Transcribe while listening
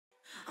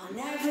Hey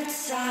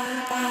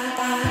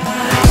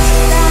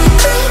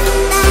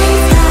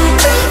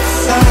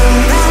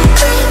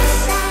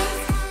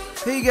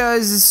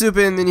guys, it's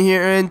Soooooooooooo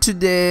here, and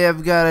today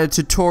I've got a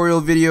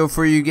tutorial video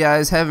for you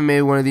guys. Haven't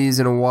made one of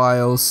these in a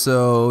while,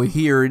 so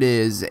here it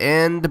is.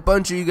 And a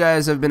bunch of you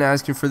guys have been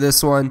asking for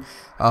this one,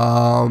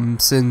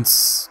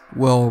 since,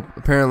 well,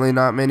 apparently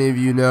not many of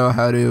you know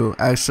how to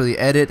actually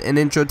edit an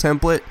intro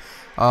template.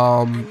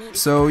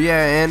 So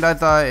yeah, and I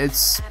thought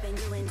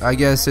I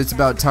guess it's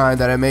about time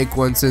that I make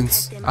one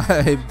since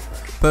I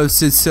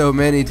posted so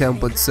many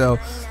templates. So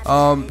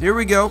here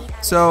we go.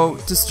 So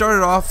to start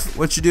it off,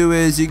 what you do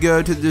is you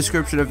go to the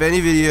description of any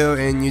video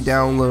and you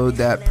download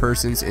that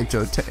person's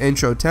intro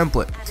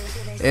template.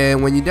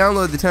 And when you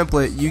download the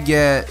template, you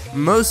get,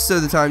 most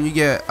of the time you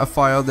get a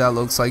file that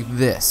looks like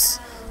this.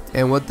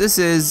 And what this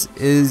is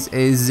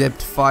a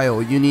zipped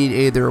file. You need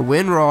either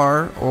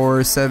WinRAR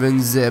or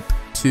 7-zip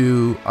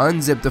to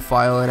unzip the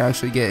file and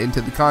actually get into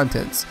the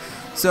contents.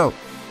 So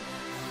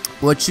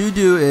what you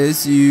do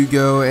is you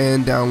go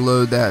and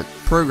download that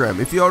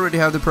program. If you already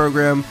have the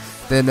program,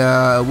 then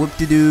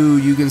whoop-de-doo,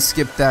 you can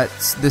skip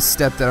this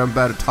step that I'm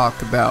about to talk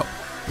about,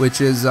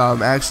 which is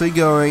actually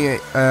going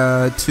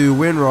to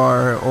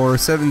WinRAR or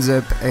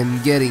 7-zip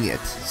and getting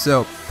it.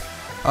 So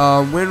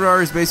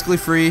WinRAR is basically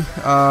free.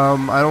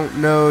 I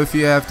don't know if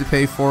you have to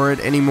pay for it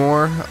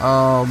anymore,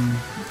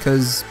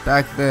 because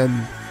back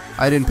then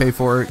I didn't pay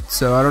for it,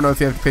 so I don't know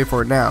if you have to pay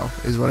for it now,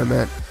 is what I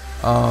meant.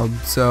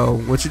 So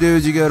what you do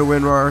is you go to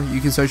WinRAR. You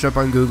can search up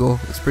on Google.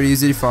 It's pretty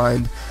easy to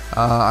find.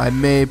 I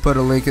may put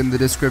a link in the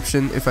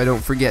description if I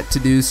don't forget to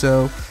do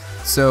so.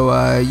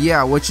 So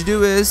yeah, what you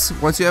do is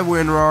once you have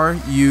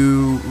WinRAR,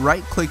 you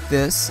right click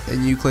this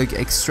and you click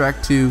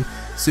extract to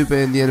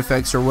Soooooooooooo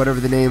effects or whatever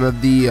the name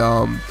of the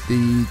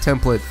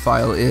template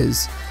file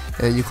is,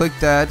 and you click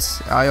that.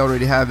 I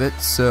already have it,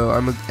 so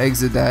I'm gonna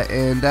exit that,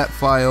 and that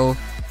file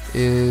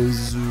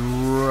is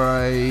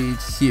right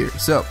here.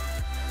 So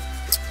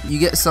you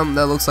get something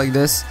that looks like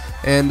this,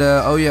 and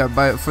oh yeah,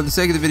 for the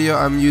sake of the video,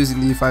 I'm using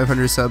the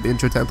 500 sub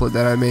intro template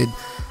that I made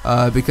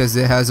because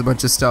it has a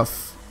bunch of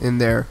stuff in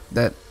there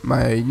that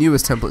my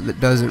newest template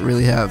that doesn't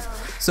really have.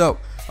 So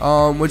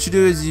what you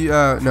do is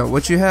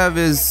what you have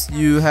is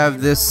you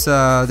have this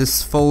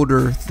this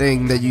folder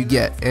thing that you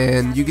get,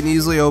 and you can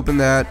easily open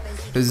that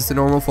because it's a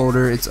normal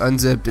folder. It's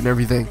unzipped and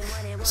everything.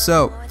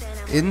 So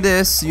in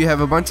this, you have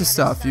a bunch of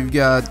stuff. You've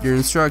got your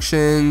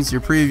instructions, your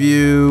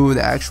preview,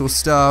 the actual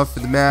stuff,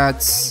 the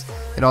mats,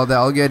 and all that.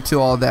 I'll get to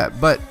all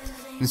that, but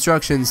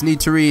instructions need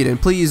to read,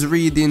 and please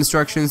read the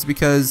instructions,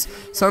 because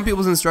some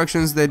people's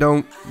instructions, they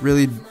don't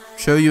really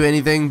show you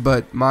anything,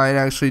 but mine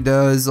actually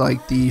does,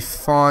 like the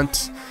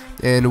font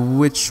and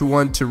which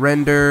one to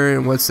render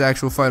and what's the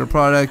actual final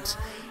product,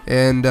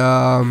 and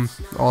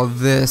all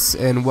this,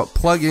 and what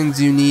plugins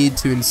you need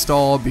to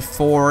install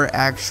before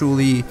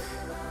actually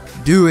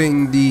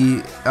doing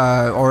the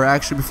or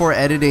actually before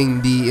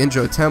editing the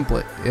intro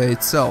template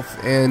itself,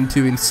 and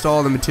to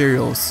install the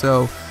materials.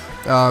 So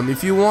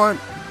if you want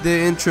the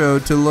intro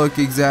to look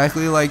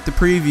exactly like the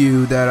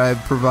preview that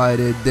I've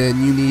provided,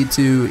 then you need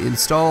to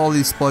install all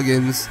these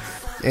plugins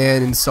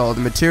and install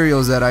the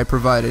materials that I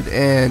provided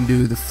and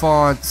do the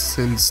fonts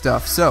and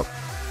stuff. So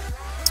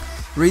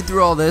read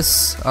through all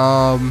this,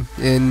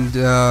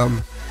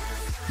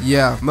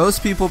 yeah,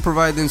 most people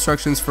provide the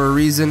instructions for a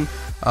reason.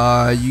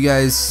 You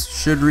guys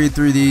should read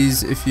through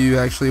these if you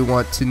actually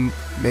want to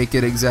make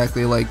it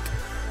exactly like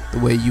the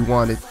way you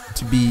want it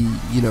to be,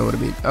 you know what I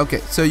mean. Okay,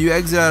 so you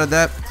exit out of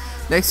that.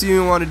 Next thing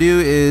you want to do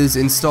is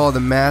install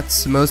the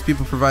mats. Most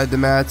people provide the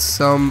mats.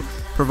 Some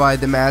provide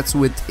the mats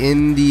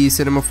within the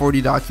Cinema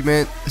 4D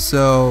document.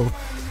 So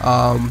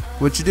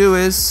what you do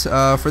is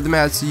for the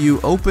mats, you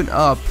open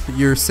up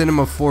your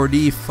Cinema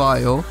 4D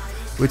file,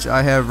 which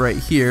I have right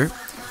here.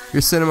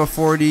 Your Cinema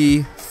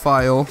 4D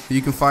file,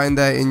 you can find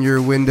that in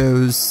your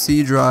Windows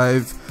C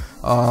drive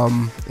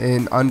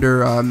and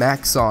under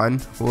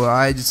Maxon. Well,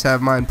 I just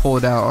have mine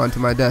pulled out onto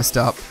my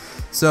desktop.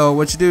 So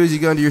what you do is you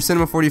go into your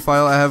Cinema 4D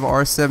file. I have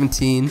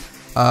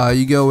R17.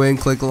 You go in,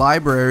 click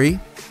library,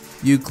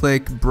 you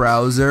click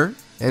browser,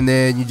 and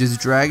then you just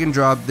drag and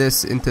drop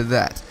this into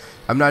that.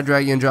 I'm not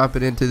dragging and drop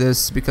it into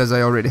this because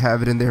I already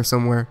have it in there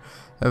somewhere.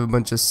 I have a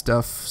bunch of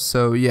stuff.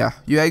 So yeah,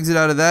 you exit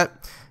out of that.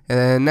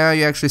 And now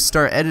you actually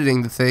start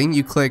editing the thing.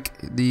 You click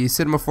the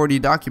Cinema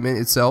 4D document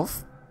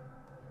itself.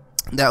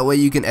 That way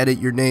you can edit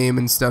your name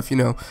and stuff, you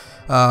know.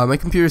 My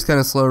computer's kind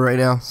of slow right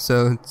now,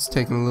 so it's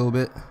taking a little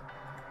bit.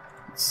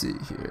 Let's see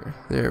here.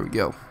 There we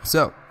go.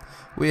 So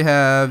we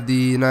have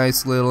the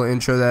nice little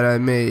intro that I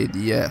made.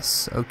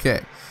 Yes.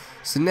 Okay.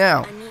 So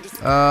now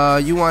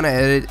you want to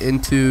edit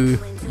into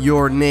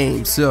your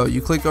name. So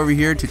you click over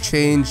here to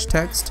change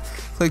text.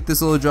 Click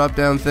this little drop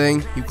down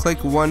thing. You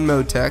click one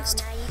mode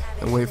text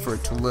and wait for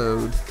it to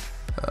load,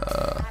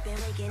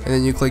 and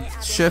then you click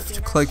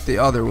shift, click the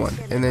other one,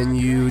 and then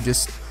you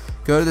just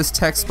go to this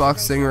text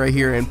box thing right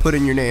here and put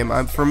in your name.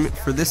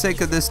 For the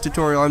sake of this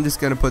tutorial, I'm just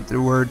gonna put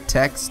the word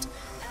text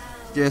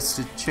just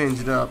to change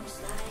it up.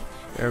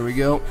 There we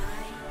go,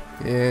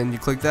 and you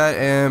click that,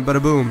 and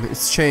bada boom,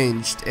 it's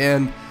changed.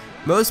 And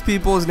most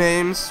people's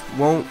names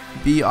won't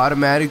be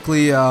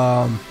automatically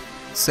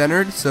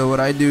centered, so what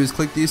I do is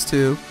click these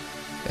two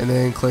and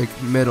then click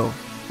middle,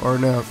 or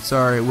no,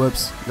 sorry,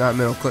 whoops, not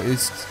middle,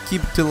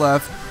 keep it to the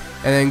left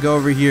and then go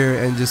over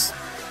here and just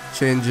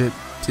change it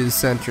to the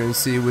center and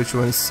see which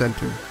one is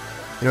center.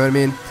 You know what I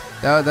mean?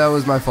 That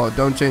was my fault.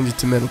 Don't change it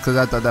to middle because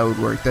I thought that would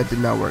work. That did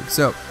not work.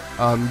 So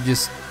you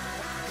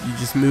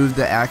just move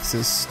the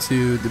axis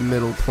to the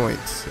middle point,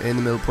 and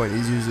the middle point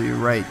is usually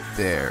right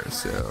there.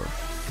 So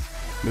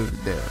move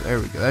it there. There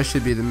we go. That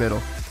should be the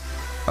middle.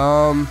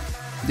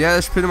 Yeah,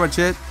 that's pretty much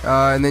it.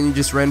 And then you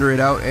just render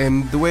it out.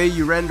 And the way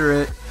you render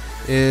it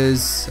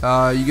is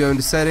you go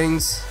into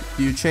settings.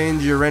 You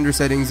change your render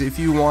settings. If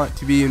you want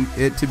to be in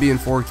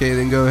 4K,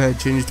 then go ahead,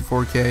 change it to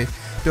 4K.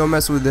 Don't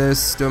mess with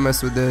this. Don't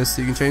mess with this.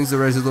 You can change the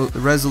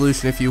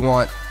resolution if you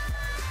want.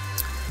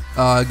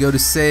 Go to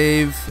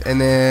save,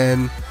 and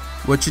then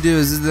what you do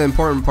is, this is the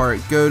important part.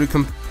 Go to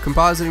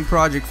compositing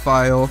project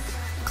file.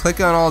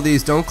 Click on all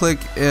these. Don't click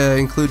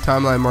include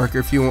timeline marker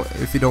if you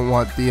don't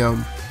want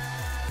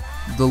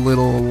the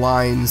little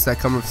lines that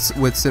come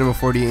with Cinema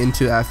 4D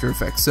into After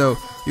Effects. So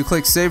you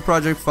click save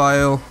project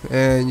file,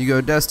 and you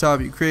go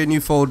desktop. You create a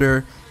new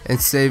folder and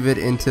save it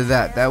into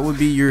that. That would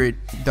be your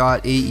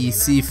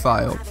 .aec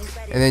file.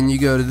 And then you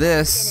go to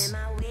this,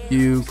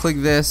 you click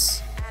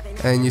this,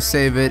 and you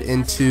save it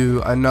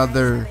into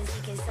another,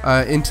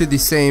 into the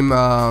same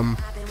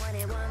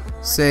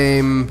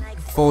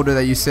folder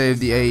that you saved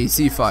the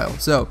AEC file.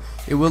 So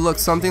it would look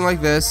something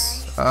like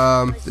this.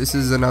 This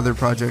is another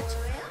project.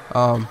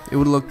 It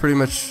would look pretty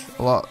much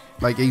a lot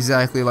like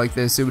exactly like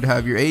this. It would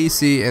have your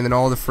AEC and then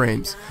all the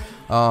frames.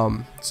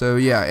 So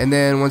yeah, and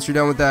then once you're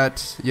done with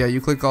that, yeah, you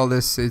click all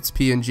this. It's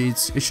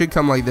PNG. It should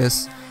come like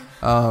this.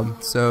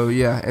 So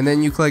yeah, and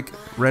then you click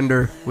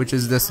render, which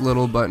is this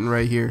little button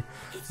right here,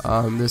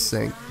 this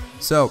thing.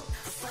 So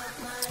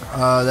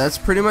that's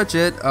pretty much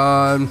it.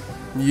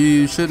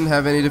 You shouldn't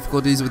have any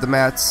difficulties with the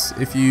mats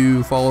if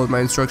you followed my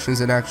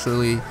instructions and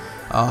actually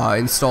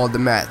installed the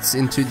mats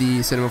into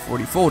the Cinema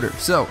 4D folder.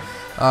 So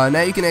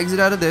now you can exit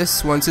out of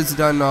this once it's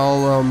done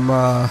all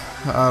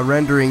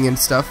rendering and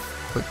stuff.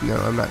 No,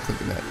 I'm not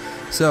clicking that.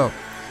 So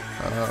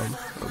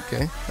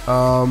okay,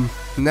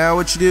 now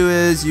what you do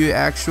is you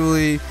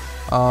actually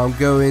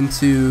go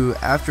into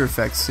After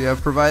Effects. See,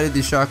 I've provided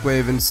the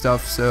shockwave and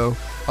stuff, so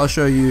I'll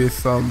show you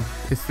if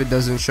it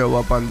doesn't show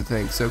up on the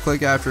thing. So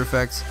click After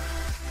Effects,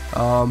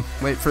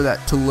 wait for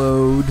that to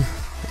load,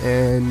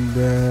 and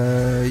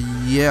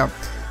yeah,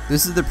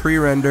 this is the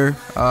pre-render.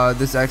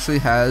 This actually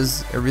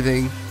has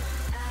everything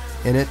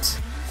in it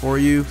for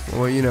you,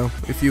 or you know,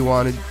 if you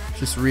wanted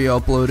just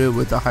re-upload it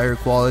with a higher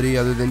quality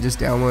other than just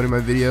downloading my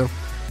video,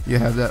 you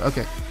have that.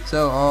 Okay,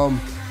 so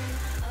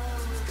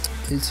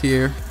it's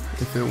here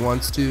if it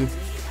wants to.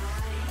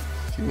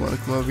 If you want to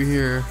come over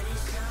here,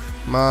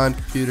 come on,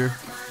 computer's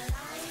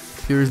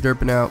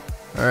derping out.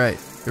 Alright,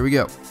 here we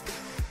go.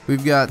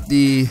 We've got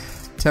the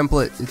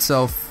template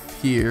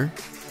itself here.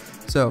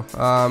 So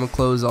I'm gonna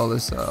close all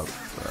this up.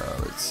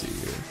 Let's see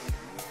here.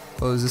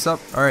 Close this up.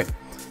 Alright,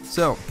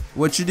 so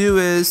what you do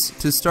is,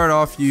 to start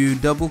off, you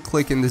double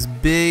click in this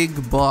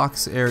big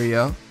box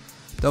area,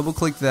 double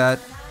click that,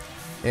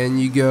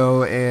 and you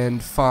go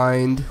and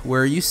find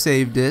where you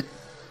saved it.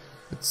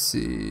 Let's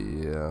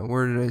see,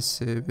 where did I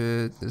save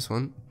it? This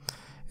one.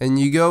 And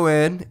you go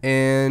in,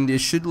 and it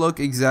should look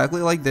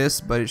exactly like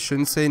this, but it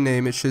shouldn't say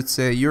name, it should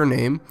say your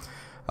name.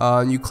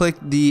 You click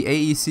the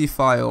AEC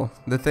file,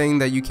 the thing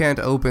that you can't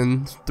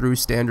open through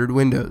standard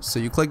Windows. So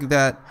you click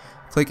that,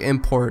 click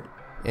import,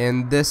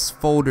 and this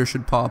folder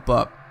should pop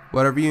up.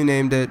 Whatever you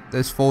named it,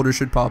 this folder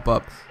should pop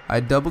up. I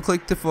double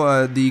click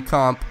the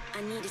comp,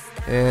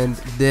 and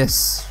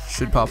this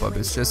should pop up.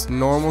 It's just a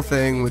normal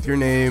thing with your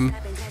name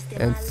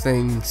and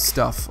thing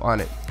stuff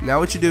on it. Now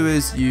what you do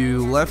is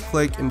you left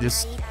click and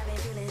just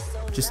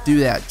do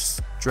that.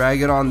 Just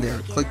drag it on there.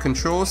 Click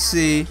Control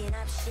C,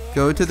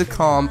 go to the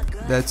comp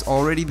that's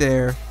already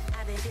there.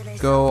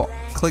 Go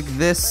click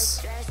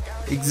this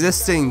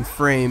existing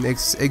frame,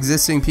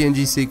 existing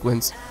PNG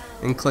sequence,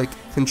 and click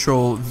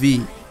Control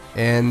V.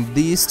 And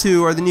these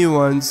two are the new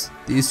ones,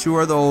 these two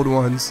are the old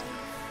ones.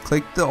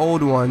 Click the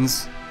old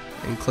ones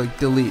and click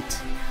delete.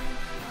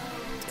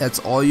 That's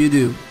all you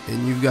do,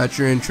 and you've got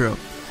your intro.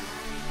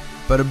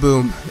 Bada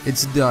boom,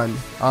 it's done.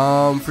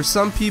 For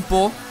some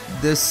people,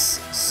 this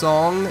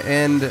song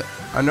and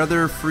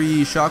another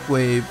free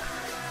shockwave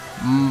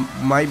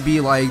might be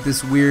like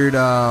this weird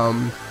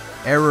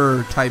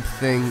error type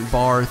thing,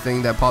 bar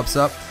thing that pops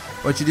up.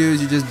 What you do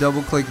is you just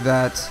double click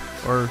that,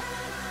 or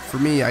for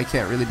me, I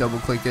can't really double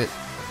click it.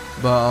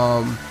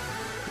 But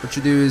what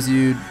you do is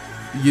you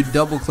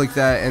double click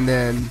that, and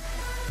then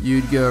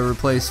you'd go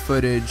replace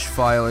footage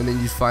file, and then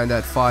you find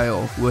that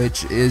file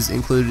which is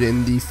included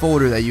in the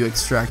folder that you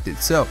extracted.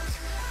 So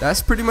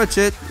that's pretty much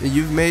it.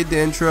 You've made the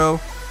intro.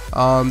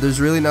 There's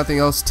really nothing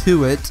else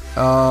to it.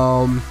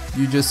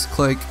 You just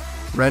click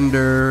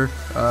render.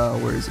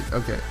 Where is it?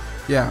 Okay,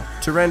 yeah,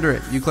 to render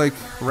it, you click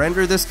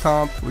render this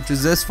comp, which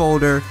is this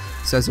folder.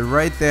 It says it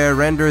right there,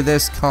 render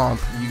this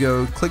comp. You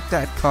go click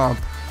that comp,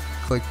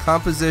 click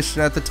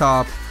composition at the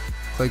top,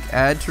 click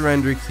add to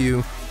render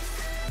queue,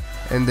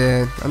 and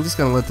then I'm just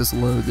gonna let this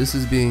load. This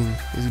is being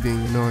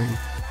annoying.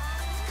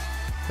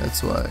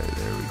 That's why.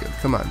 There we go.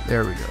 Come on.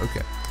 There we go.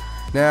 Okay.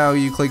 Now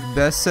you click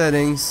best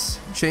settings.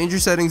 Change your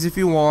settings if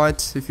you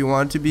want. If you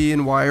want it to be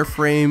in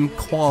wireframe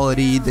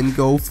quality, then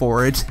go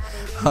for it.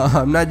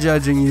 I'm not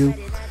judging you.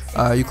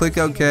 You click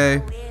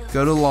OK.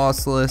 Go to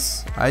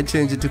lossless. I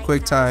change it to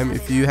QuickTime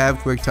if you have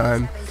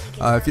QuickTime.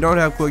 If you don't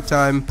have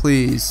QuickTime,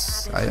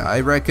 please, I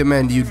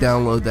recommend you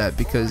download that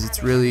because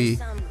it's really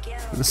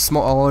the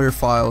smaller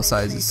file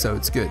sizes, so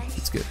it's good.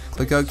 It's good.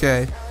 Click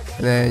OK,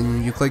 and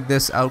then you click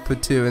this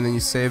output to, and then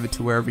you save it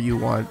to wherever you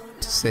want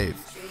to save.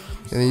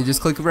 And then you just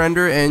click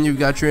render, and you've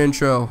got your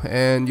intro,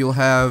 and you'll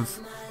have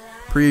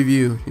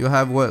preview. You'll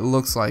have what it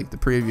looks like, the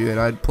preview, and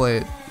I'd play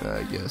it.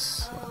 I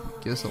guess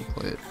I'll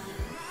play it.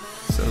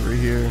 It's over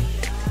here.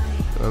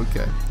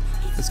 Okay.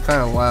 It's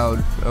kind of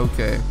loud.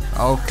 Okay.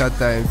 I'll cut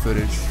that in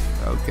footage.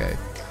 Okay.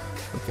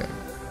 Okay.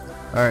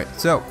 Alright,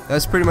 so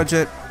that's pretty much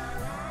it.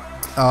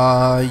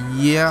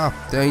 Yeah.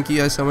 Thank you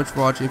guys so much for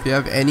watching. If you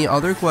have any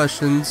other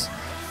questions,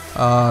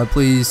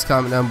 please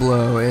comment down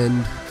below.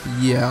 And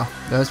yeah,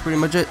 that's pretty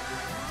much it.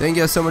 Thank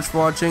you guys so much for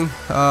watching.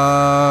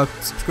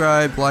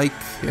 Subscribe, like,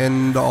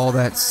 and all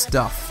that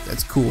stuff.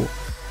 That's cool.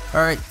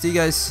 Alright, see you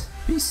guys.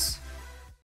 Peace.